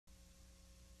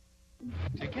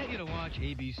To get you to watch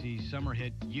ABC's summer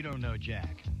hit, You Don't Know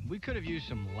Jack, we could have used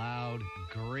some loud,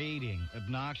 grating,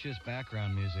 obnoxious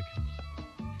background music.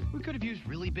 We could have used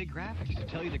really big graphics to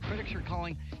tell you the critics are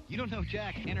calling You Don't Know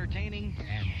Jack entertaining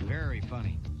and very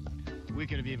funny. We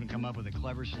could have even come up with a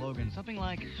clever slogan, something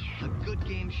like, "The good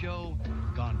game show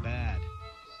gone bad."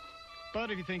 But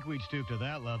if you think we'd stoop to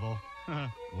that level,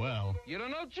 well... You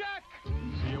don't know Jack!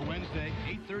 See you Wednesday,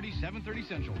 8:30, 7:30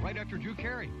 Central, right after Drew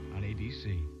Carey on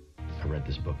ABC. I read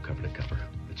this book cover to cover.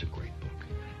 It's a great book.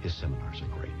 His seminars are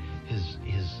great.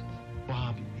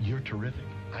 Bob, you're terrific.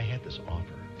 I had this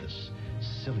offer, this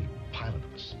silly pilot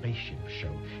of a spaceship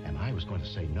show, and I was going to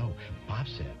say no. Bob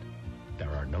said, there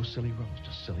are no silly roles,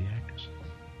 just silly actors.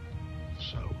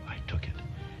 So I took it.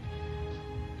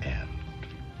 And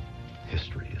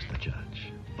history is the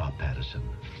judge. Bob Patterson,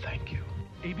 thank you.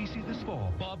 ABC this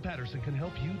fall, Bob Patterson can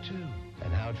help you too.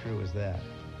 And how true is that?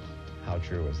 How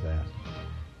true is that?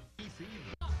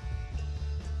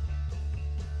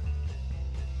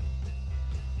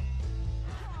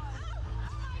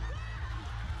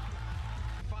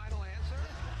 Final answer?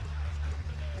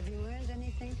 Have you learned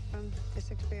anything from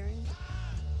this experience?